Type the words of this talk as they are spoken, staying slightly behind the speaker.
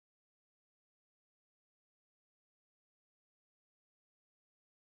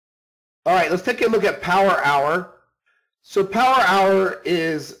All right, let's take a look at Power Hour. So Power Hour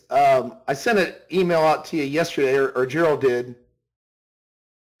is, I sent an email out to you yesterday, or Gerald did.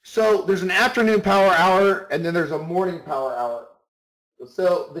 So there's an afternoon Power Hour, and then there's a morning Power Hour.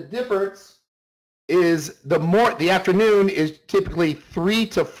 So the difference is the afternoon is typically 3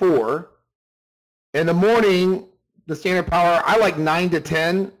 to 4. In the morning, the standard power, I like 9 to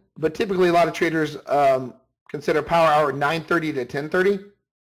 10, but typically a lot of traders consider Power Hour 9:30 to 10:30.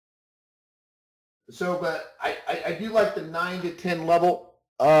 So, but I do like the 9 to 10 level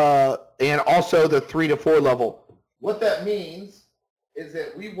and also the 3 to 4 level. What that means is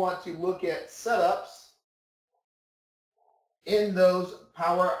that we want to look at setups in those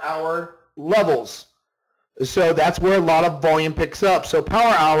Power Hour levels. So that's where a lot of volume picks up. So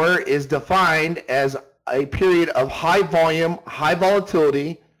Power Hour is defined as a period of high volume, high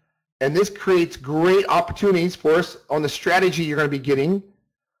volatility, and this creates great opportunities for us on the strategy you're going to be getting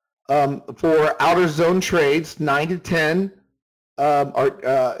for outer zone trades. 9 to 10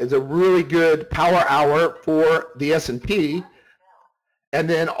 is a really good Power Hour for the S&P. And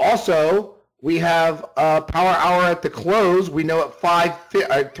then also we have Power Hour at the close. We know at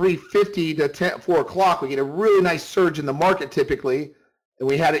 3:50 to 4 o'clock we get a really nice surge in the market typically, and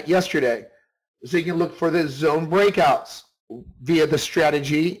we had it yesterday. So you can look for the zone breakouts via the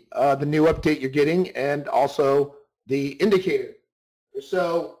strategy, the new update you're getting, and also the indicator.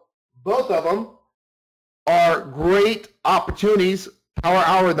 So both of them are great opportunities, Power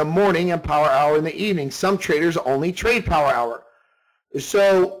Hour in the morning and Power Hour in the evening. Some traders only trade Power Hour.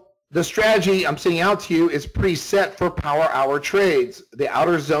 So the strategy I'm sending out to you is preset for Power Hour trades, the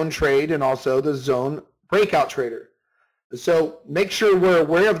outer zone trade and also the zone breakout trader. So make sure we're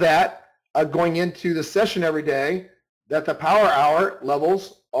aware of that going into the session every day, that the Power Hour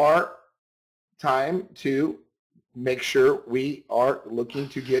levels are time to make sure we are looking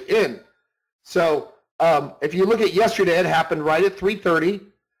to get in. So if you look at yesterday, it happened right at 3:30.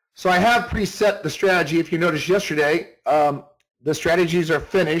 So I have preset the strategy. If you noticed yesterday, the strategies are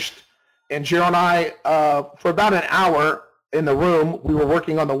finished, and Gerald and I, for about an hour in the room, we were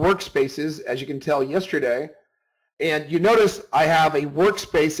working on the workspaces, as you can tell yesterday. And you notice I have a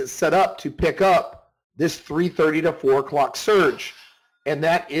workspace that's set up to pick up this 3:30 to 4 o'clock surge, and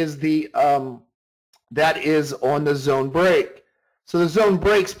that is that is on the zone break. So the zone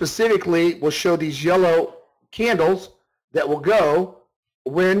break specifically will show these yellow candles that will go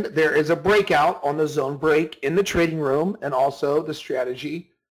when there is a breakout on the zone break in the trading room, and also the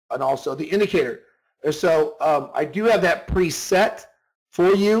strategy and also the indicator. So I do have that preset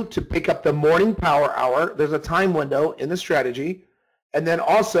for you to pick up the morning Power Hour. There's a time window in the strategy, and then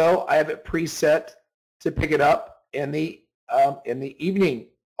also I have it preset to pick it up in the evening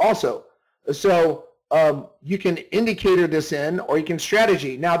also. So you can indicator this in, or you can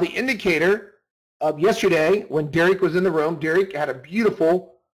strategy. Now the indicator, yesterday when Derek was in the room, Derek had a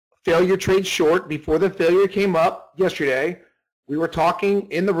beautiful failure trade short before the failure came up yesterday. We were talking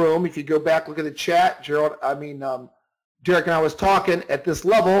in the room. If you go back, look at the chat, Derek and I was talking at this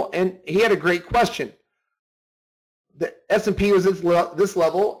level, and he had a great question. The S&P was at this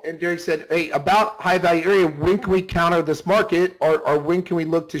level, and Derek said, hey, about high value area, when can we counter this market, or when can we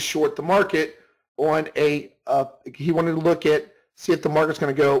look to short the market on a, he wanted to look at, see if the market's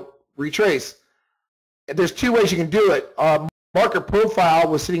going to go retrace. And there's two ways you can do it. Market profile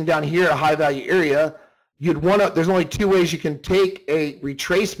was sitting down here at a high value area. You'd want to, there's only two ways you can take a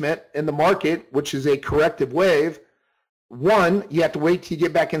retracement in the market, which is a corrective wave. One, you have to wait till you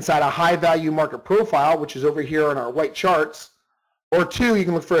get back inside a high value market profile, which is over here on our white charts. Or two, you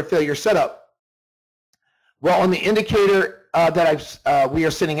can look for a failure setup. Well, on the indicator that we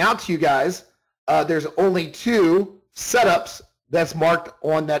are sending out to you guys, there's only two setups that's marked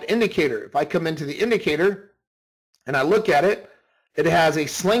on that indicator. If I come into the indicator and I look at it, it has a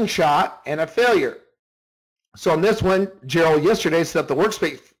slingshot and a failure. So on this one, Gerald yesterday set up the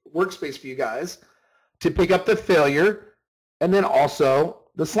workspace for you guys to pick up the failure and then also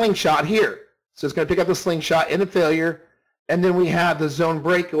the slingshot here. So it's going to pick up the slingshot and the failure, and then we have the zone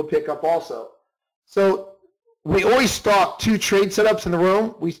break it will pick up also. So we always stock two trade setups in the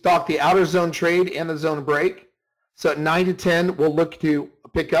room. We stock the outer zone trade and the zone break. So at 9 to 10, we'll look to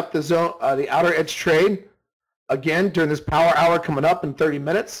pick up the zone, the outer edge trade again during this Power Hour coming up in 30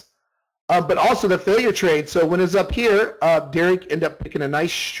 minutes. But also the failure trade. So when it's up here, Derek ended up picking a nice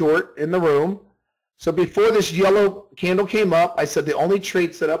short in the room. So before this yellow candle came up, I said the only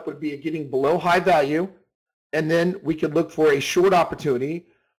trade setup would be getting below high value, and then we could look for a short opportunity,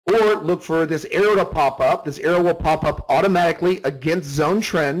 or look for this arrow to pop up. This arrow will pop up automatically against zone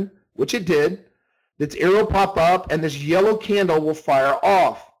trend, which it did. This arrow will pop up, and this yellow candle will fire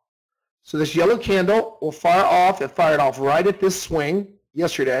off. So this yellow candle will fire off. It fired off right at this swing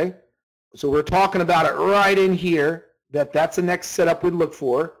yesterday. So we're talking about it right in here, that's the next setup we'd look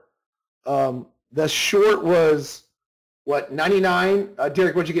for. The short was, what, 99?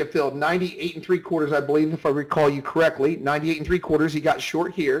 Derek, what'd you get filled? 98 3/4, I believe, if I recall you correctly. 98 3/4. He got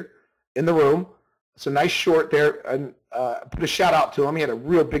short here in the room. It's a nice short there. And put a shout out to him. He had a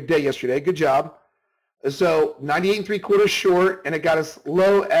real big day yesterday. Good job. So 98 3/4 short, and it got as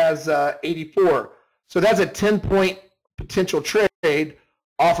low as 84. So that's a 10-point potential trade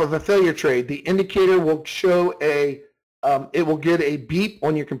off of a failure trade. The indicator will show it will get a beep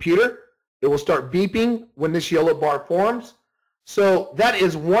on your computer. It will start beeping when this yellow bar forms. So that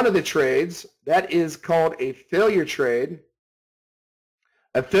is one of the trades. That is called a failure trade.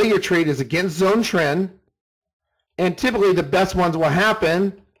 A failure trade is against zone trend, and typically the best ones will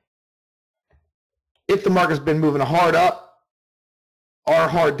happen if the market's been moving hard up or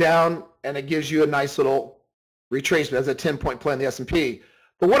hard down, and it gives you a nice little retracement as a 10-point play in the S&P.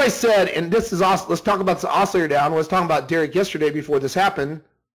 But what I said, and this is, let's talk about the oscillator down. I was talking about Derek yesterday before this happened,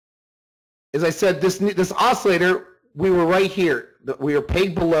 is I said this oscillator, we were right here. We were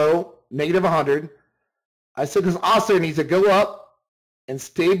pegged below -100. I said this oscillator needs to go up and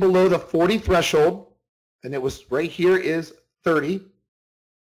stay below the 40 threshold, and it was right here is 30,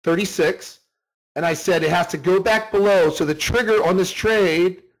 36. And I said it has to go back below. So the trigger on this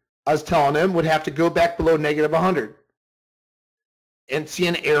trade, I was telling him, would have to go back below -100 and see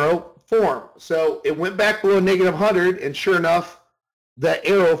an arrow form. So it went back below -100, and sure enough, the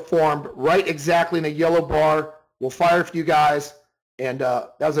arrow formed right exactly in a yellow bar. We'll fire for you guys, and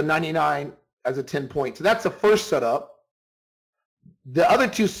that was a 99 as a 10-point. So that's the first setup. The other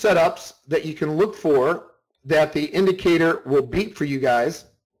two setups that you can look for that the indicator will beat for you guys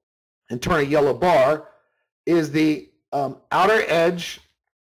and turn a yellow bar is the outer edge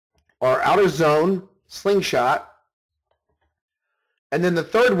or outer zone slingshot. And then the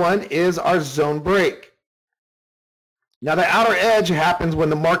third one is our zone break. Now the outer edge happens when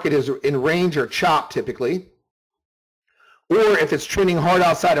the market is in range or chop typically. Or if it's trending hard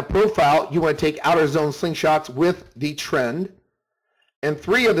outside of profile, you want to take outer zone slingshots with the trend. And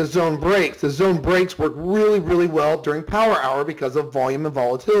three of the zone breaks. The zone breaks work really, really well during power hour because of volume and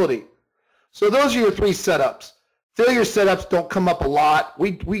volatility. So those are your three setups. Failure setups don't come up a lot.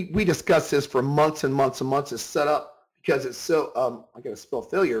 We discussed this for months and months and months, this setup, because it's so, I gotta spell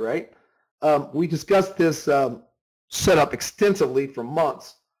failure, right? We discussed this setup extensively for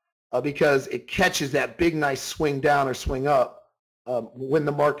months because it catches that big, nice swing down or swing up when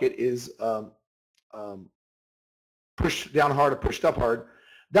the market is pushed down hard or pushed up hard.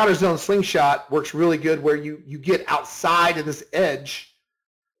 Outer zone slingshot works really good where you get outside of this edge.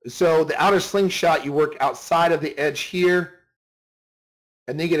 So the outer slingshot, you work outside of the edge here,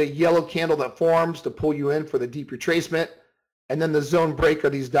 and then you get a yellow candle that forms to pull you in for the deep retracement. And then the zone break are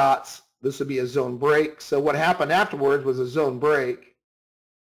these dots. This would be a zone break. So what happened afterwards was a zone break.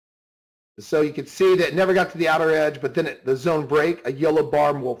 So you can see that it never got to the outer edge, but then the zone break, a yellow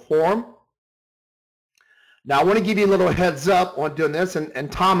bar will form. Now I want to give you a little heads up on doing this,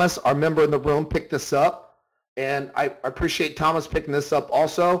 and Thomas, our member in the room, picked this up. And I appreciate Thomas picking this up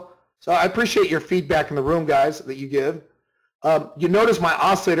also. So I appreciate your feedback in the room, guys, that you give. You notice my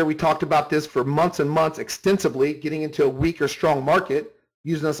oscillator, we talked about this for months and months extensively, getting into a weak or strong market,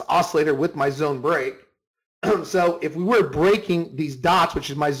 using this oscillator with my zone break. So if we were breaking these dots, which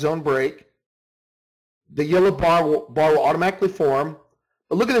is my zone break, the yellow bar will automatically form.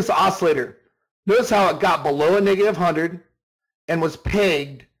 But look at this oscillator. Notice how it got below a -100 and was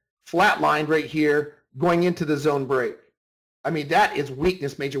pegged, flatlined right here, going into the zone break. I mean, that is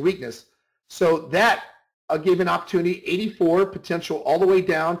weakness, major weakness. So that gave an opportunity, 84 potential all the way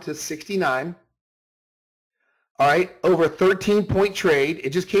down to 69. All right, over a 13-point trade.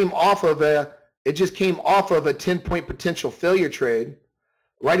 It just came off of a 10-point potential failure trade,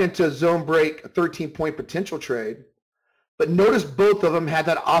 right into a zone break, a 13-point potential trade. But notice both of them had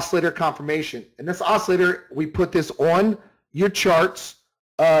that oscillator confirmation. And this oscillator, we put this on your charts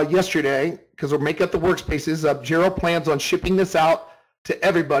yesterday because we'll make up the workspaces. Gerald plans on shipping this out to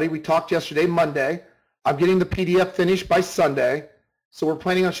everybody. We talked yesterday, Monday. I'm getting the PDF finished by Sunday. So we're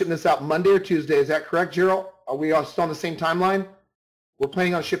planning on shipping this out Monday or Tuesday. Is that correct, Gerald? Are we all still on the same timeline? We're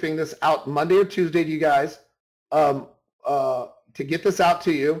planning on shipping this out Monday or Tuesday to you guys to get this out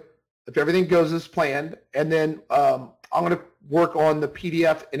to you if everything goes as planned. And then I'm going to work on the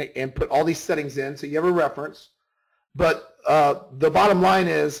PDF and put all these settings in so you have a reference. But the bottom line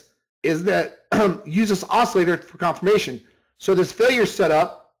is that use this oscillator for confirmation. So this failure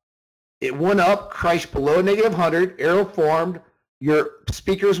setup, it went up, crashed below -100, arrow formed, Your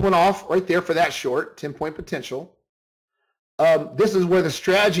speakers went off right there for that short, 10-point potential. This is where the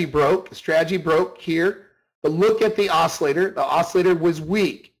strategy broke. The strategy broke here. But look at the oscillator. The oscillator was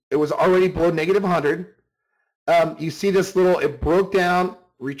weak. It was already below negative 100. You see this little, it broke down,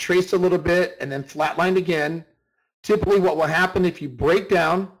 retraced a little bit, and then flatlined again. Typically what will happen if you break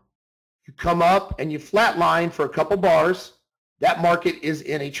down, you come up and you flatline for a couple bars, that market is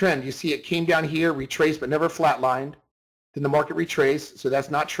in a trend. You see it came down here, retraced, but never flatlined. Then the market retraced, so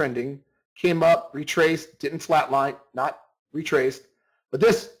that's not trending. Came up, retraced, didn't flatline, not retraced. But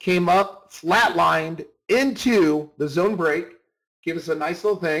this came up, flatlined into the zone break, gave us a nice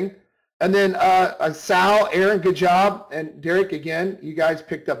little thing. And then Sal, Aaron, good job. And Derek, again, you guys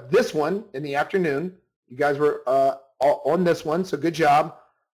picked up this one in the afternoon. You guys were on this one, so good job.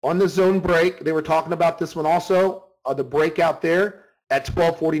 On the zone break, they were talking about this one also, the breakout there at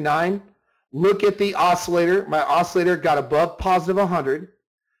 1249. Look at the oscillator. My oscillator got above positive 100.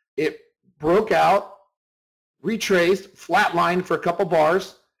 It broke out, retraced, flatlined for a couple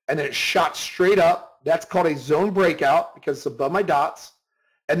bars, and then it shot straight up. That's called a zone breakout because it's above my dots.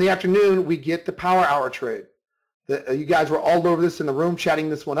 In the afternoon, we get the power hour trade. You guys were all over this in the room chatting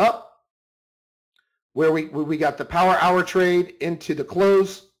this one up, where we got the power hour trade into the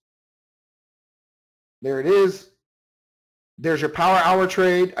close. There it is. There's your power hour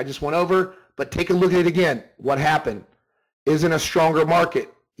trade. I just went over, but take a look at it again. What happened? Is in a stronger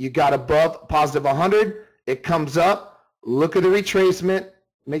market. You got above positive 100. It comes up. Look at the retracement.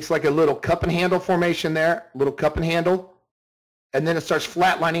 Makes like a little cup and handle formation there. Little cup and handle. And then it starts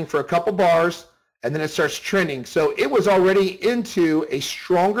flatlining for a couple bars. And then it starts trending. So it was already into a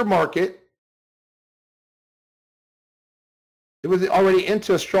stronger market. It was already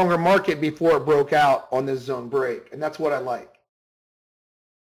into a stronger market before it broke out on this zone break. And that's what I like.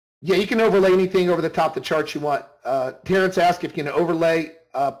 Yeah, you can overlay anything over the top of the charts you want. Terrence asked if you can overlay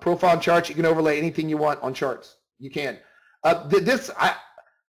profile charts. You can overlay anything you want on charts. You can.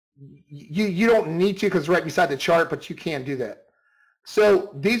 You don't need to because it's right beside the chart, but you can do that. So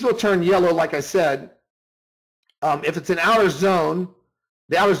these will turn yellow, like I said. If it's an outer zone,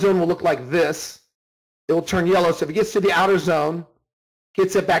 the outer zone will look like this. It will turn yellow. So if it gets to the outer zone,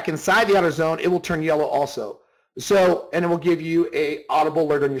 gets it back inside the outer zone, it will turn yellow also. So, and it will give you a audible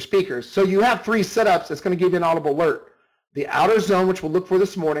alert on your speakers. So you have 3 setups that's going to give you an audible alert. The outer zone, which we'll look for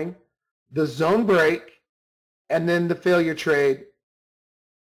this morning, the zone break, and then the failure trade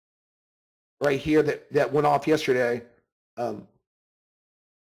right here that went off yesterday. So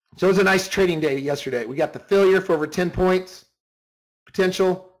it was a nice trading day yesterday. We got the failure for over 10 points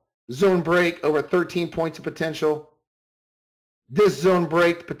potential. Zone break over 13 points of potential. This zone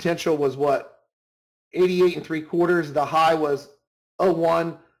break potential was what? 88 3/4. The high was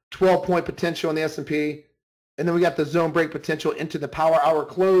 01, 12-point potential in the S&P. And then we got the zone break potential into the power hour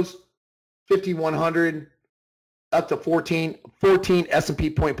close, 5,100 up to 14 S&P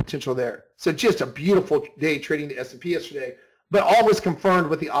point potential there. So just a beautiful day trading the S&P yesterday, but all was confirmed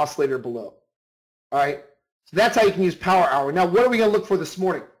with the oscillator below. All right. So that's how you can use power hour. Now, what are we going to look for this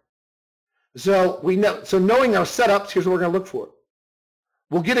morning? So knowing our setups, here's what we're going to look for.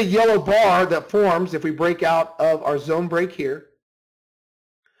 We'll get a yellow bar that forms if we break out of our zone break here,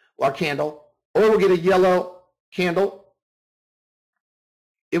 our candle, or we'll get a yellow candle.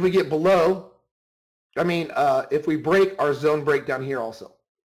 If we get below, if we break our zone break down here also.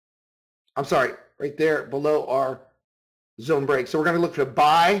 I'm sorry, right there below our zone break. So we're going to look to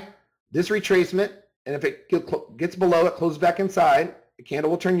buy this retracement, and if it gets below, it closes back inside, the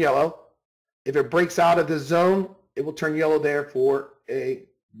candle will turn yellow. If it breaks out of the zone, it will turn yellow there for a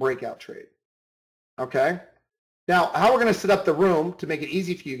breakout trade. Okay? Now, how we're going to set up the room to make it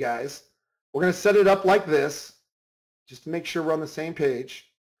easy for you guys, we're going to set it up like this, just to make sure we're on the same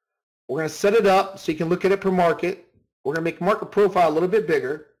page. We're going to set it up so you can look at it per market. We're going to make market profile a little bit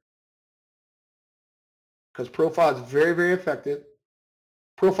bigger because profile is very, very effective.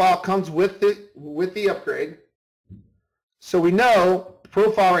 Profile comes with the upgrade. So we know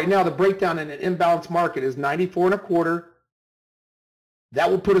profile right now, the breakdown in an imbalanced market is 94 1/4. That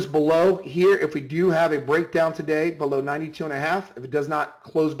will put us below here if we do have a breakdown today below 92.5. If it does not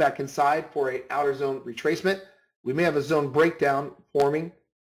close back inside for an outer zone retracement, we may have a zone breakdown forming.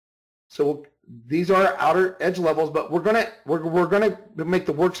 So these are our outer edge levels, but we're gonna make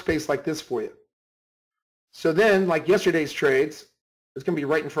the workspace like this for you. So then, like yesterday's trades, it's gonna be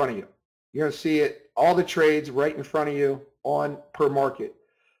right in front of you. You're gonna see it, all the trades right in front of you on per market.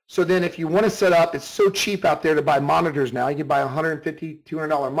 So then if you want to set up, it's so cheap out there to buy monitors now. You can buy a $150,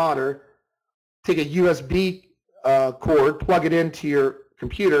 $200 monitor, take a USB cord, plug it into your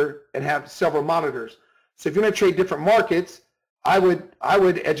computer, and have several monitors. So if you're going to trade different markets, I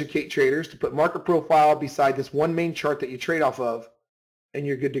would educate traders to put market profile beside this one main chart that you trade off of, and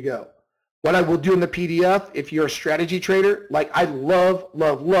you're good to go. What I will do in the PDF, if you're a strategy trader, like I love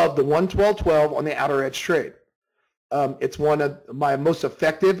the 1-12-12 on the outer edge trade. It's one of my most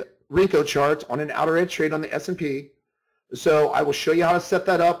effective Renko charts on an outer edge trade on the S&P. So I will show you how to set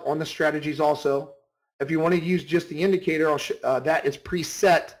that up on the strategies also. If you want to use just the indicator, that is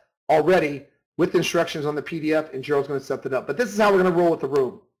preset already with instructions on the PDF, and Gerald's going to set that up. But this is how we're going to roll with the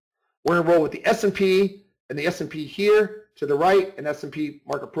room. We're going to roll with the S&P and the S&P here to the right and S&P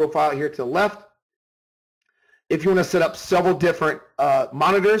market profile here to the left. If you want to set up several different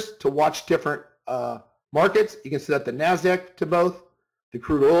monitors to watch different markets, you can set up the NASDAQ to both, the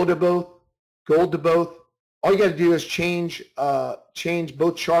crude oil to both, gold to both. All you got to do is change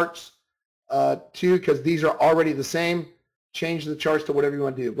both charts to, because these are already the same. Change the charts to whatever you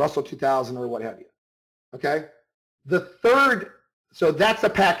want to do, Russell 2000 or what have you. Okay. The third, so that's the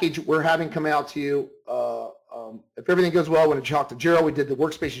package we're having come out to you. If everything goes well, we're going to talk to Gerald. We did the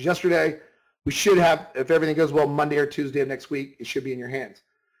workspaces yesterday. We should have, if everything goes well, Monday or Tuesday of next week, it should be in your hands.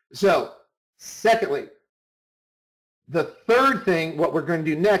 So, secondly, the third thing, what we're going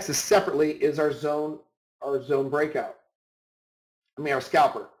to do next is separately is our zone breakout. Our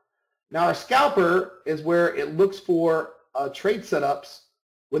scalper. Now, our scalper is where it looks for trade setups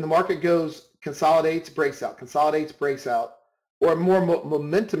when the market goes, consolidates, breaks out, or a more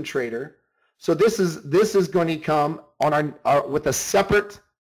momentum trader. So this is going to come on our with a separate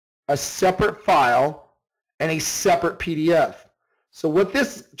file and a separate PDF. So what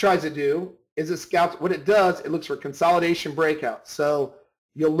this tries to do is it scouts. What it does, it looks for consolidation breakout. So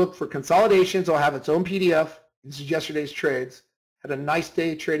you'll look for consolidations. It'll have its own PDF. This is yesterday's trades. Had a nice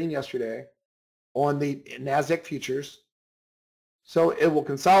day trading yesterday on the NASDAQ futures. So it will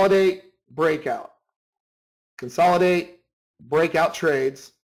consolidate, breakout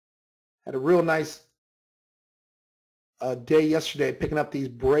trades. Had a real nice day yesterday picking up these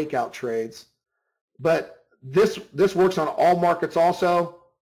breakout trades. But this works on all markets also.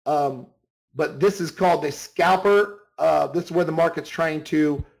 But this is called the scalper. This is where the market's trying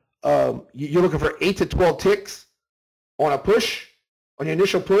to, you're looking for 8 to 12 ticks on a push, on your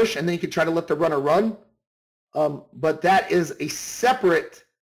initial push, and then you can try to let the runner run. But that is a separate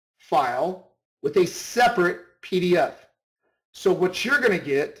file with a separate PDF. So what you're going to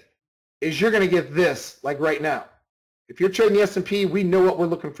get is you're going to get this, like right now. If you're trading the S&P, we know what we're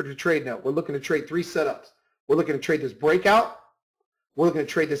looking for to trade now. We're looking to trade 3 setups. We're looking to trade this breakout. We're looking to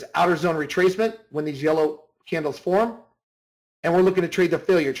trade this outer zone retracement when these yellow candles form. And we're looking to trade the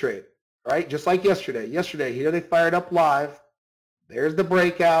failure trade, right? Just like yesterday. Yesterday, here they fired up live. There's the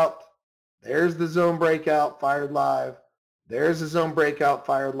breakout. There's the zone breakout, fired live. There's the zone breakout,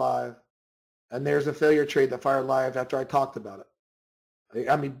 fired live. And there's a failure trade that fired live after I talked about it.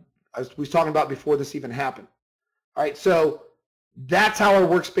 I was talking about before this even happened. All right, so that's how our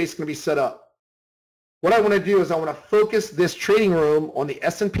workspace is going to be set up. What I want to do is I want to focus this trading room on the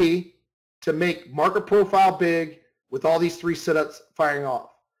S&P to make market profile big with all these 3 setups firing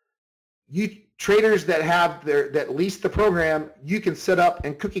off. You traders that have that lease the program, you can set up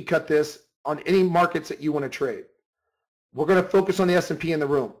and cookie cut this on any markets that you want to trade. We're going to focus on the S&P in the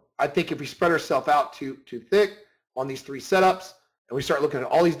room. I think if we spread ourselves out too thick on these 3 setups and we start looking at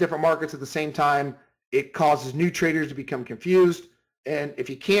all these different markets at the same time, it causes new traders to become confused. And if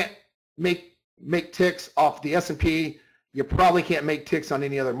you can't make ticks off the S&P, you probably can't make ticks on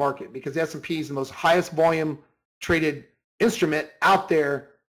any other market, because the S&P is the most highest volume traded instrument out there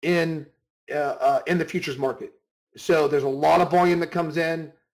in the futures market. So there's a lot of volume that comes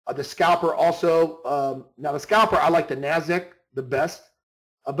in. The scalper also, now the scalper, I like the NASDAQ the best,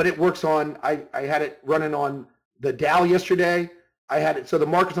 but it works on, I had it running on the Dow yesterday. I had it, so the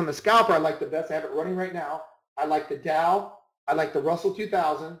markets on the scalper I like the best. I have it running right now. I like the Dow, I like the Russell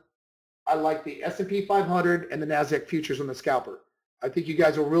 2000, I like the S&P 500 and the NASDAQ futures on the scalper. I think you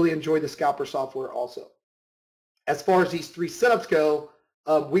guys will really enjoy the scalper software also. As far as these 3 setups go,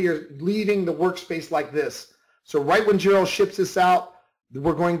 we are leaving the workspace like this. So right when Gerald ships this out,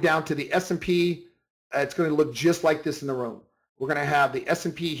 we're going down to the S&P. It's going to look just like this in the room. We're going to have the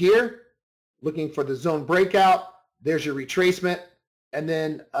S&P here, looking for the zone breakout. There's your retracement. And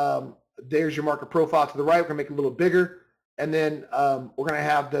then there's your market profile to the right. We're going to make it a little bigger. And then we're going to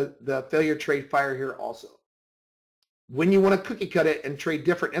have the failure trade fire here also. When you want to cookie cut it and trade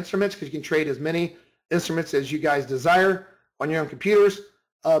different instruments, because you can trade as many instruments as you guys desire on your own computers,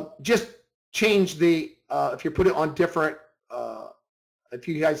 just change the, if you put it on different, if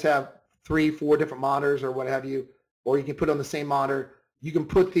you guys have 3, 4 different monitors or what have you, or you can put it on the same monitor, you can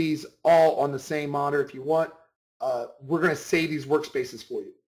put these all on the same monitor if you want. we're going to save these workspaces for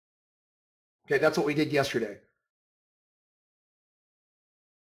you. Okay, that's what we did yesterday.